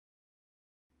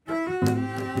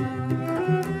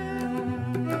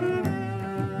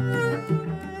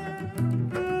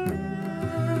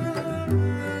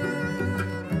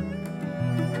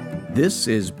This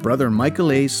is Brother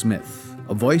Michael A. Smith,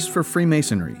 a voice for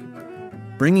Freemasonry,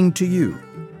 bringing to you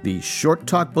the Short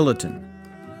Talk Bulletin,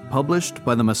 published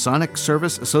by the Masonic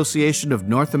Service Association of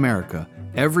North America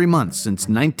every month since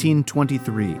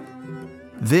 1923.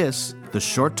 This, the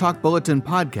Short Talk Bulletin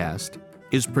podcast,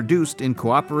 is produced in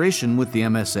cooperation with the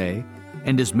MSA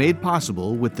and is made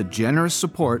possible with the generous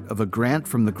support of a grant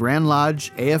from the Grand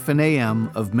Lodge AF&AM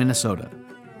of Minnesota.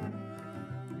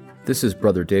 This is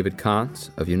Brother David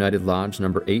Kahns of United Lodge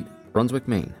Number 8, Brunswick,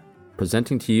 Maine,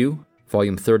 presenting to you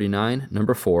Volume 39,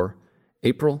 Number 4,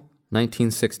 April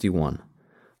 1961.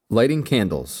 Lighting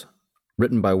Candles,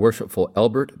 written by Worshipful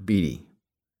Elbert Beatty.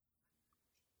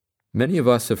 Many of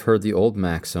us have heard the old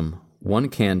maxim, one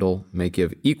candle may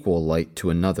give equal light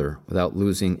to another without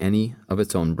losing any of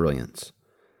its own brilliance.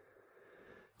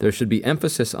 There should be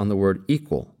emphasis on the word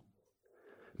equal.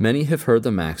 Many have heard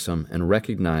the maxim and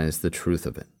recognize the truth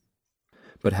of it.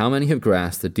 But how many have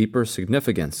grasped the deeper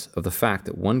significance of the fact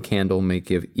that one candle may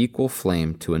give equal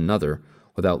flame to another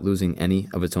without losing any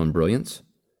of its own brilliance?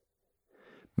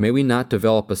 May we not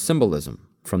develop a symbolism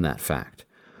from that fact,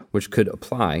 which could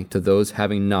apply to those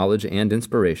having knowledge and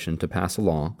inspiration to pass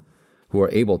along, who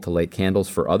are able to light candles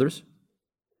for others?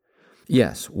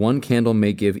 Yes, one candle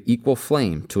may give equal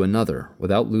flame to another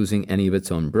without losing any of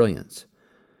its own brilliance.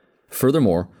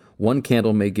 Furthermore, one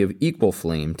candle may give equal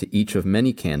flame to each of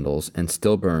many candles and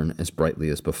still burn as brightly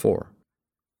as before.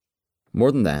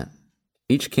 More than that,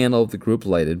 each candle of the group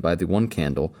lighted by the one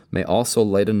candle may also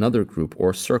light another group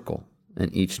or circle,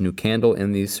 and each new candle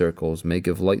in these circles may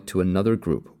give light to another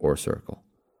group or circle.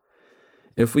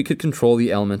 If we could control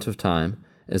the element of time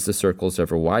as the circles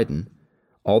ever widen,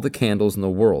 all the candles in the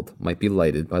world might be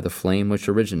lighted by the flame which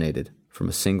originated from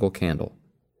a single candle.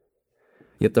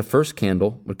 Yet the first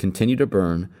candle would continue to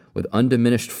burn with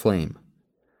undiminished flame.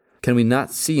 Can we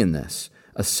not see in this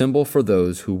a symbol for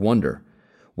those who wonder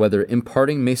whether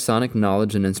imparting Masonic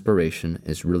knowledge and inspiration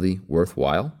is really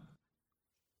worthwhile?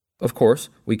 Of course,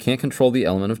 we can't control the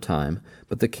element of time,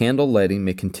 but the candle lighting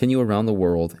may continue around the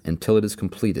world until it is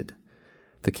completed.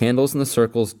 The candles in the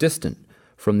circles distant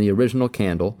from the original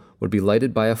candle would be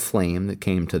lighted by a flame that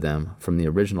came to them from the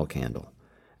original candle,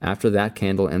 after that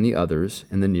candle and the others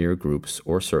in the near groups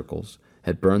or circles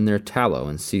had burned their tallow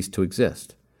and ceased to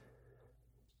exist.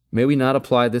 May we not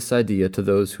apply this idea to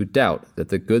those who doubt that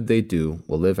the good they do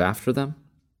will live after them?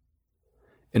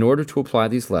 In order to apply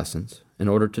these lessons, in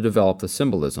order to develop the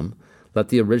symbolism, let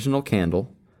the original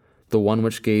candle, the one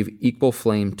which gave equal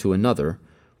flame to another,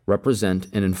 represent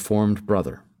an informed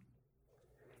brother.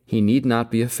 He need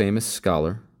not be a famous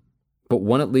scholar, but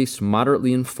one at least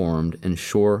moderately informed and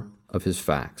sure of his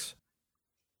facts.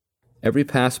 Every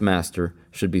past master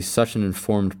should be such an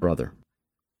informed brother.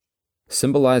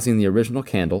 Symbolizing the original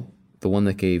candle, the one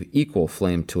that gave equal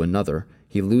flame to another,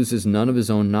 he loses none of his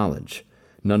own knowledge,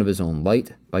 none of his own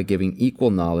light, by giving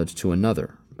equal knowledge to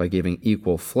another, by giving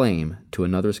equal flame to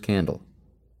another's candle.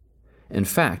 In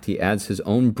fact, he adds his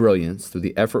own brilliance through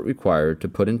the effort required to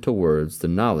put into words the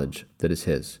knowledge that is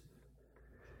his.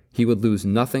 He would lose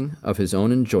nothing of his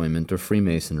own enjoyment of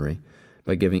Freemasonry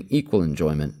by giving equal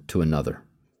enjoyment to another.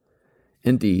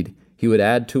 Indeed, he would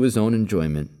add to his own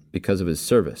enjoyment because of his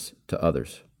service to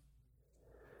others.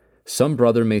 Some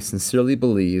brother may sincerely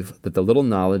believe that the little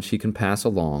knowledge he can pass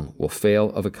along will fail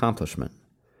of accomplishment.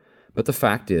 But the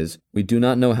fact is, we do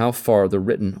not know how far the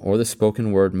written or the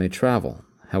spoken word may travel,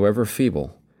 however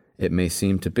feeble it may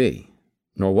seem to be,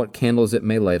 nor what candles it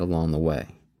may light along the way.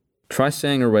 Try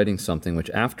saying or writing something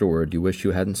which afterward you wish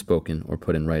you hadn't spoken or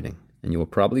put in writing, and you will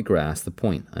probably grasp the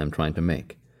point I am trying to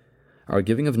make. Our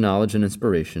giving of knowledge and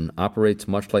inspiration operates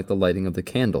much like the lighting of the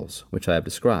candles, which I have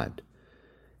described.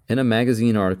 In a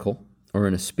magazine article or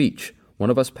in a speech, one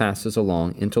of us passes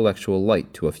along intellectual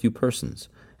light to a few persons,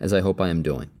 as I hope I am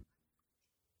doing.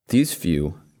 These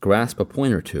few grasp a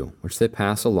point or two, which they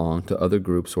pass along to other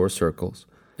groups or circles,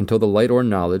 until the light or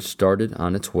knowledge started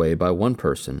on its way by one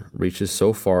person reaches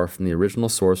so far from the original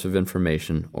source of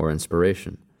information or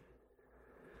inspiration,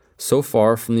 so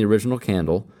far from the original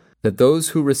candle that those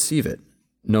who receive it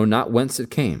know not whence it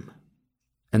came,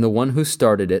 and the one who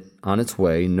started it on its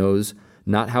way knows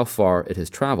not how far it has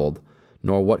traveled,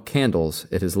 nor what candles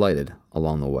it has lighted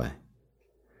along the way.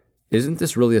 Isn't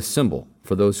this really a symbol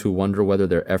for those who wonder whether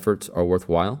their efforts are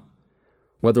worthwhile?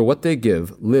 Whether what they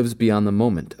give lives beyond the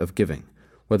moment of giving?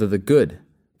 Whether the good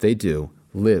they do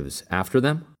lives after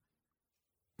them?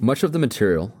 Much of the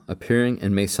material appearing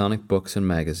in Masonic books and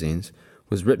magazines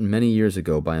was written many years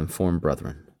ago by informed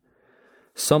brethren.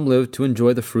 Some lived to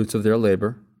enjoy the fruits of their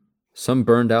labor, some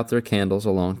burned out their candles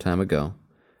a long time ago,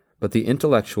 but the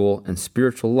intellectual and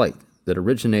spiritual light that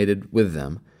originated with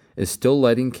them is still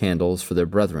lighting candles for their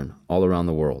brethren all around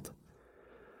the world.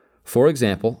 For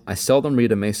example, I seldom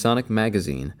read a Masonic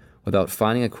magazine without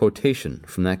finding a quotation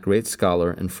from that great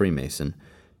scholar and Freemason,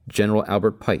 General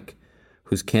Albert Pike,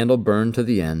 whose candle burned to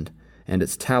the end and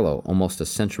its tallow almost a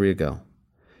century ago.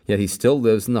 Yet he still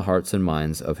lives in the hearts and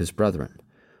minds of his brethren.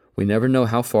 We never know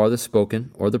how far the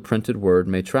spoken or the printed word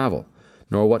may travel,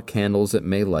 nor what candles it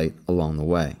may light along the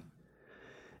way.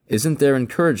 Isn't there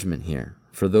encouragement here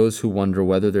for those who wonder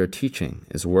whether their teaching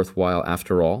is worthwhile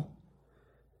after all?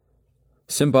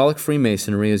 Symbolic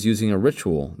Freemasonry is using a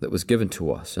ritual that was given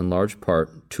to us in large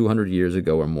part 200 years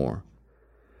ago or more.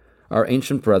 Our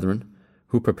ancient brethren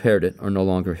who prepared it are no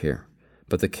longer here,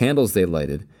 but the candles they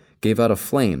lighted gave out a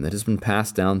flame that has been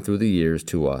passed down through the years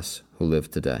to us who live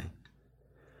today.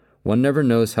 One never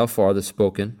knows how far the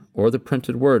spoken or the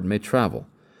printed word may travel,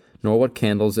 nor what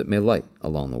candles it may light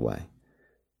along the way.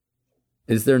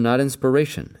 Is there not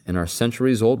inspiration in our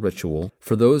centuries-old ritual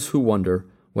for those who wonder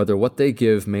whether what they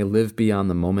give may live beyond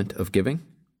the moment of giving?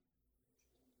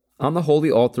 On the holy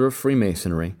altar of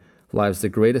Freemasonry lies the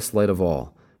greatest light of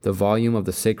all, the volume of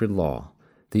the sacred law,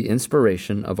 the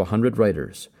inspiration of 100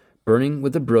 writers, burning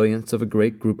with the brilliance of a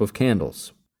great group of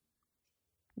candles.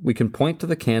 We can point to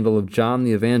the candle of John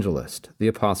the Evangelist, the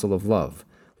Apostle of Love,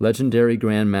 legendary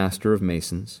Grand Master of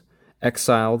Masons,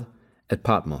 exiled at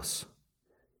Patmos.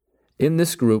 In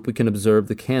this group we can observe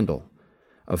the candle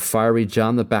of fiery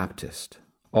John the Baptist,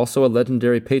 also a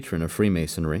legendary patron of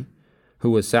Freemasonry,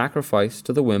 who was sacrificed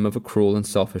to the whim of a cruel and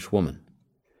selfish woman.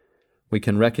 We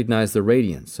can recognize the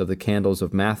radiance of the candles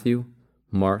of Matthew,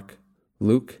 Mark,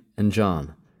 Luke, and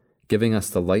John, giving us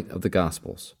the light of the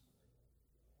Gospels.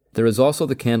 There is also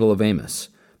the candle of Amos,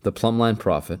 the plumb-line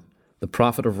prophet, the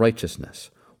prophet of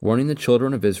righteousness, warning the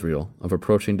children of Israel of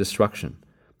approaching destruction,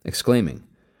 exclaiming,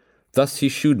 "Thus he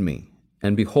shewed me,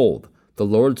 and behold, the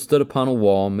Lord stood upon a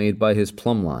wall made by his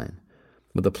plumb line,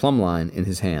 with the plumb line in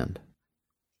his hand."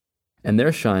 And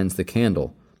there shines the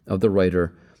candle of the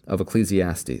writer of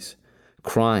Ecclesiastes,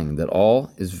 crying that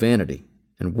all is vanity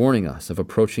and warning us of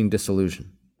approaching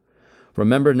disillusion.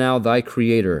 "Remember now thy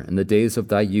Creator in the days of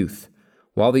thy youth,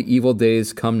 while the evil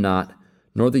days come not,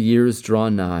 nor the years draw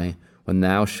nigh, when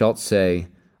thou shalt say,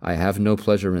 I have no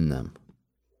pleasure in them."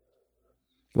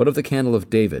 What of the candle of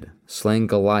David, slaying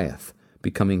Goliath,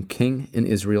 becoming king in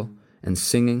Israel, and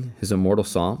singing his immortal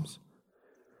psalms?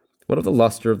 What of the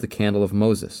luster of the candle of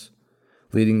Moses,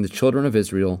 leading the children of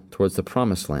Israel towards the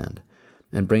promised land,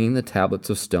 and bringing the tablets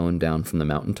of stone down from the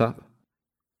mountaintop?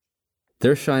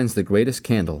 There shines the greatest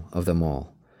candle of them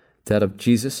all, that of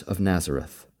Jesus of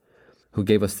Nazareth, who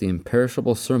gave us the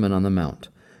imperishable Sermon on the Mount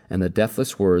and the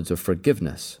deathless words of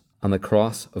forgiveness on the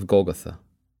cross of Golgotha.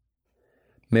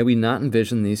 May we not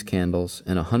envision these candles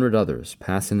and 100 others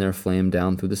passing their flame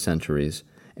down through the centuries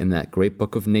in that great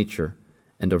book of nature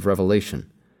and of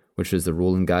Revelation, which is the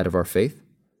rule and guide of our faith?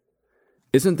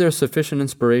 Isn't there sufficient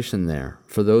inspiration there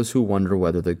for those who wonder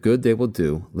whether the good they will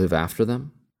do live after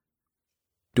them?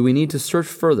 Do we need to search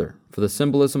further for the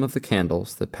symbolism of the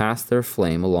candles that pass their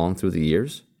flame along through the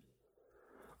years?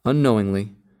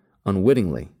 Unknowingly,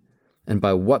 unwittingly, and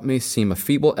by what may seem a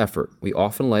feeble effort, we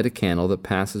often light a candle that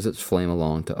passes its flame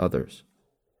along to others.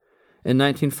 In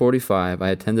 1945, I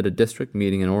attended a district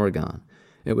meeting in Oregon,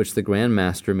 at which the Grand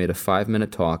Master made a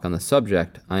 5-minute talk on the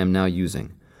subject I am now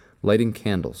using, lighting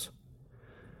candles.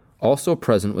 Also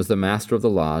present was the master of the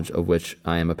lodge of which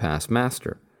I am a past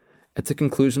master. At the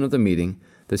conclusion of the meeting,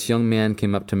 this young man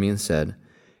came up to me and said,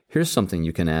 "Here's something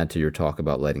you can add to your talk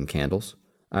about lighting candles.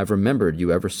 I've remembered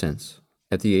you ever since.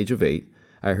 At the age of 8,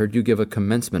 I heard you give a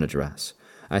commencement address.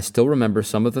 I still remember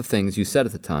some of the things you said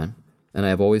at the time, and I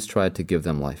have always tried to give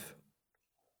them life."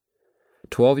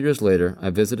 12 years later, I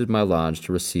visited my lodge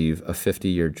to receive a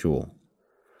 50-year jewel.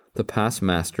 The past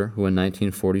master, who in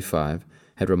 1945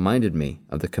 had reminded me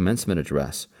of the commencement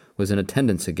address, was in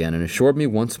attendance again and assured me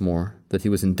once more that he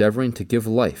was endeavoring to give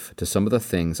life to some of the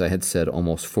things I had said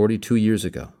almost 42 years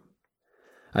ago.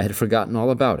 I had forgotten all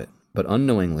about it, but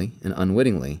unknowingly and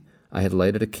unwittingly I had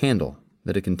lighted a candle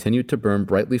that had continued to burn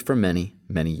brightly for many,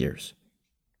 many years.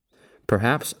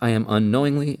 Perhaps I am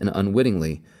unknowingly and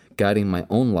unwittingly guiding my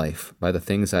own life by the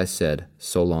things I said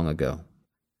so long ago.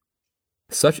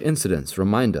 Such incidents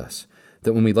remind us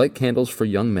that when we light candles for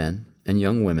young men and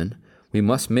young women, we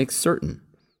must make certain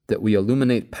that we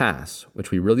illuminate paths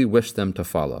which we really wish them to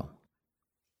follow.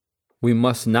 We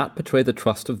must not betray the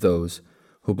trust of those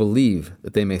who believe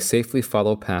that they may safely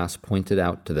follow paths pointed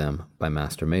out to them by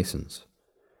Master Masons.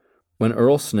 When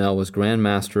Earl Snell was Grand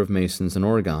Master of Masons in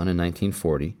Oregon in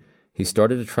 1940, he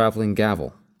started a traveling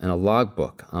gavel and a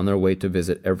logbook on their way to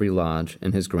visit every lodge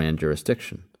in his grand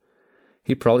jurisdiction.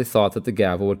 He probably thought that the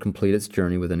gavel would complete its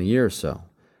journey within a year or so,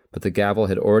 but the gavel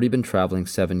had already been traveling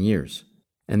 7 years,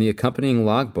 and the accompanying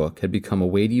logbook had become a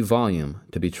weighty volume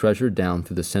to be treasured down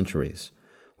through the centuries,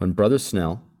 when Brother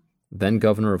Snell, then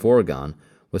governor of Oregon,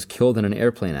 was killed in an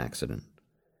airplane accident.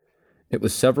 It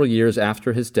was several years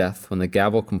after his death when the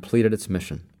gavel completed its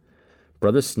mission.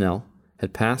 Brother Snell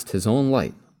had passed his own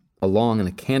light along in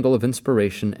a candle of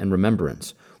inspiration and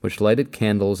remembrance, which lighted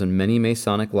candles in many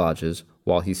Masonic lodges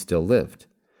while he still lived,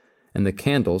 and the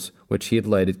candles which he had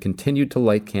lighted continued to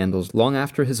light candles long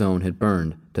after his own had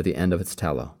burned to the end of its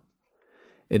tallow.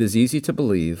 It is easy to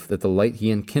believe that the light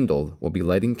he enkindled will be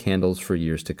lighting candles for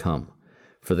years to come,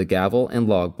 for the gavel and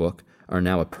logbook are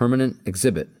now a permanent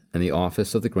exhibit in the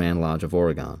office of the Grand Lodge of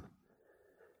Oregon.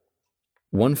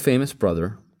 One famous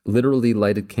brother literally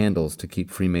lighted candles to keep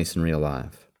Freemasonry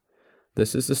alive.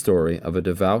 This is the story of a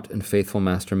devout and faithful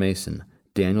Master Mason,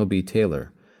 Daniel B.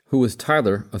 Taylor, who was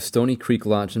Tyler of Stony Creek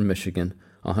Lodge in Michigan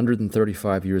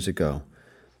 135 years ago,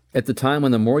 at the time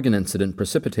when the Morgan incident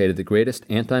precipitated the greatest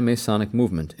anti-Masonic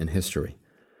movement in history.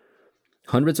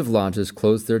 Hundreds of lodges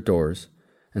closed their doors,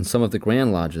 and some of the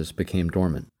Grand Lodges became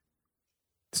dormant.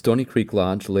 Stony Creek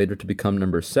Lodge, later to become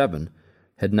number 7,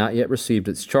 had not yet received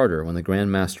its charter when the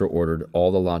Grand Master ordered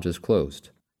all the lodges closed.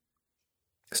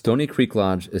 Stony Creek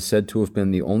Lodge is said to have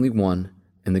been the only one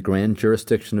in the grand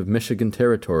jurisdiction of Michigan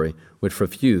Territory which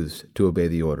refused to obey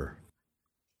the order.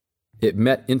 It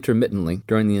met intermittently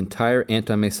during the entire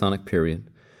anti-Masonic period,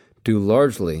 due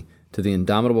largely to the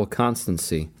indomitable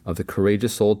constancy of the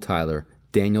courageous old Tyler,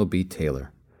 Daniel B.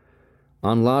 Taylor.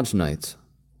 On lodge nights,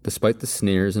 despite the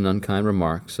sneers and unkind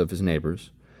remarks of his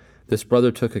neighbors, this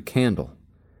brother took a candle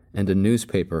and a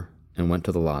newspaper and went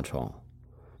to the lodge hall.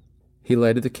 He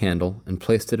lighted the candle and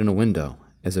placed it in a window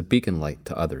as a beacon light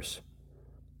to others.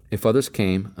 If others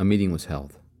came, a meeting was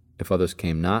held. If others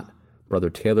came not, Brother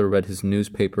Taylor read his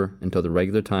newspaper until the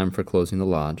regular time for closing the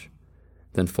lodge,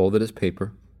 then folded his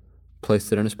paper,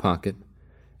 placed it in his pocket,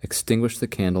 extinguished the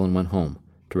candle, and went home,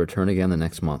 to return again the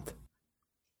next month.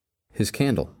 His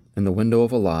candle, in the window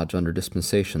of a lodge under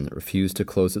dispensation that refused to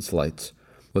close its lights,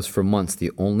 was for months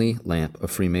the only lamp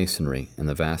of Freemasonry in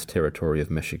the vast territory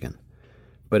of Michigan.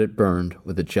 But it burned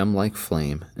with a gem-like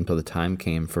flame until the time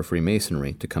came for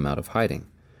Freemasonry to come out of hiding,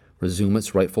 resume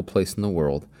its rightful place in the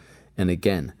world, and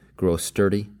again grow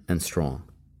sturdy and strong.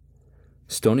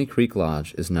 Stony Creek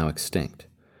Lodge is now extinct,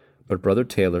 but Brother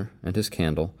Taylor and his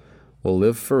candle will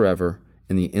live forever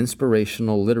in the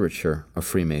inspirational literature of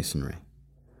Freemasonry.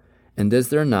 And is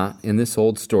there not, in this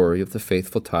old story of the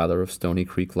faithful Tyler of Stony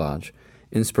Creek Lodge,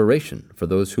 inspiration for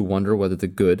those who wonder whether the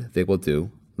good they will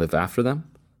do live after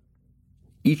them?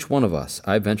 Each one of us,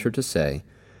 I venture to say,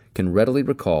 can readily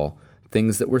recall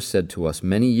things that were said to us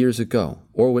many years ago,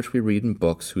 or which we read in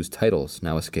books whose titles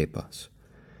now escape us.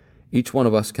 Each one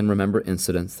of us can remember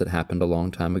incidents that happened a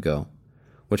long time ago,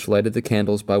 which lighted the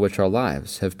candles by which our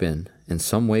lives have been in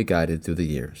some way guided through the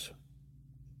years.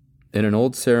 In an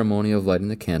old ceremony of lighting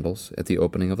the candles at the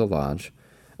opening of the lodge,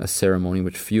 a ceremony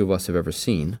which few of us have ever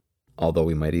seen, although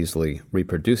we might easily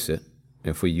reproduce it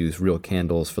if we use real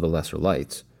candles for the lesser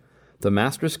lights, the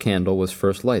Master's candle was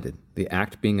first lighted, the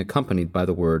act being accompanied by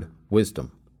the word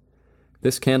wisdom.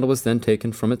 This candle was then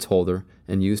taken from its holder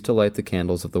and used to light the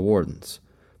candles of the wardens,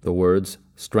 the words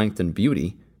strength and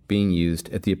beauty being used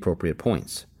at the appropriate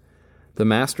points. The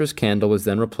Master's candle was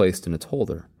then replaced in its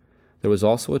holder. There was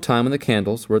also a time when the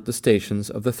candles were at the stations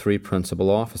of the 3 principal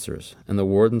officers, and the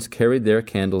wardens carried their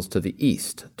candles to the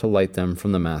east to light them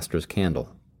from the Master's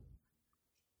candle.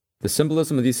 The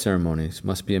symbolism of these ceremonies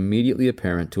must be immediately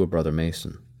apparent to a brother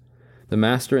Mason. The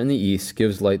Master in the east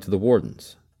gives light to the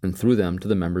wardens, and through them to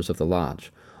the members of the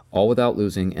lodge, all without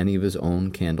losing any of his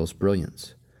own candle's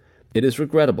brilliance. It is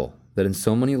regrettable that in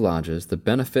so many lodges the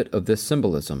benefit of this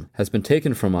symbolism has been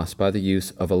taken from us by the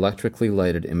use of electrically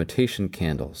lighted imitation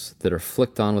candles that are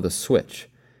flicked on with a switch,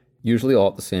 usually all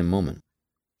at the same moment.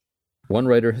 One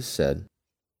writer has said,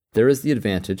 "There is the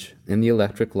advantage in the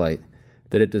electric light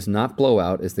that it does not blow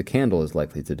out as the candle is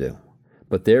likely to do,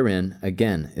 but therein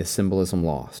again is symbolism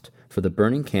lost, for the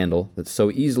burning candle that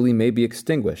so easily may be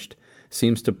extinguished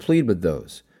seems to plead with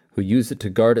those who use it to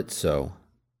guard it so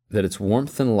that its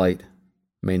warmth and light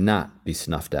may not be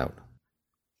snuffed out.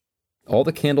 All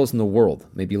the candles in the world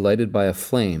may be lighted by a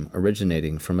flame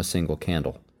originating from a single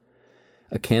candle.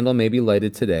 A candle may be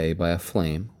lighted today by a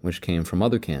flame which came from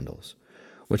other candles,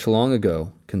 which long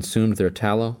ago consumed their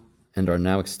tallow and are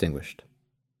now extinguished.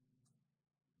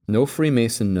 No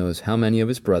Freemason knows how many of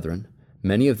his brethren,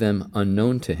 many of them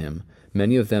unknown to him,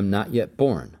 many of them not yet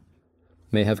born,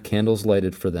 may have candles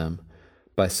lighted for them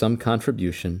by some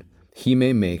contribution he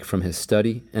may make from his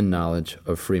study and knowledge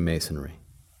of Freemasonry.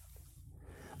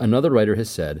 Another writer has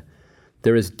said,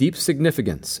 "There is deep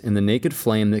significance in the naked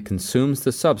flame that consumes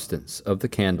the substance of the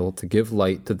candle to give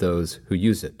light to those who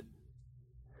use it.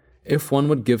 If one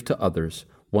would give to others,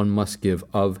 one must give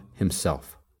of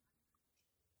himself."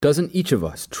 Doesn't each of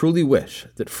us truly wish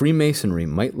that Freemasonry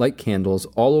might light candles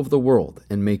all over the world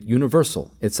and make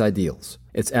universal its ideals,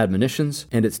 its admonitions,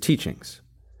 and its teachings,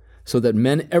 so that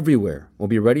men everywhere will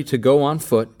be ready to go on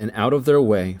foot and out of their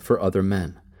way for other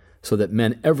men, so that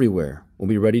men everywhere will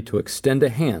be ready to extend a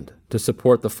hand to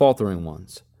support the faltering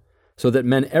ones, so that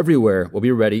men everywhere will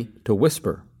be ready to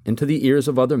whisper into the ears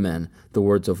of other men the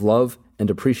words of love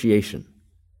and appreciation.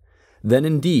 Then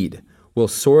indeed will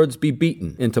swords be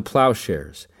beaten into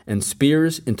plowshares and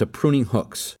spears into pruning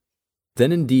hooks.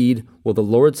 Then indeed will the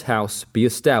Lord's house be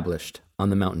established on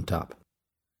the mountaintop.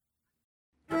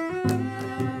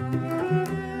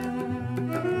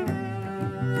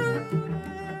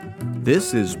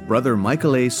 This is Brother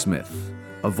Michael A. Smith,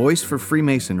 a voice for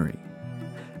Freemasonry.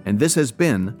 And this has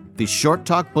been the Short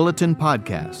Talk Bulletin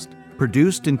podcast,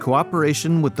 produced in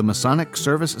cooperation with the Masonic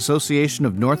Service Association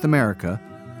of North America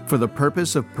for the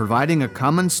purpose of providing a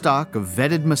common stock of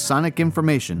vetted Masonic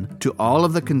information to all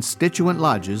of the constituent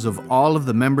lodges of all of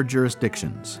the member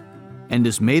jurisdictions, and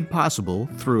is made possible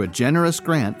through a generous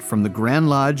grant from the Grand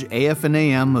Lodge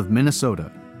AF&AM of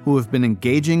Minnesota, who have been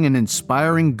engaging and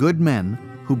inspiring good men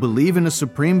who believe in a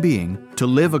supreme being to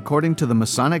live according to the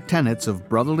Masonic tenets of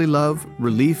brotherly love,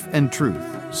 relief, and truth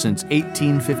since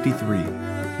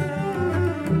 1853.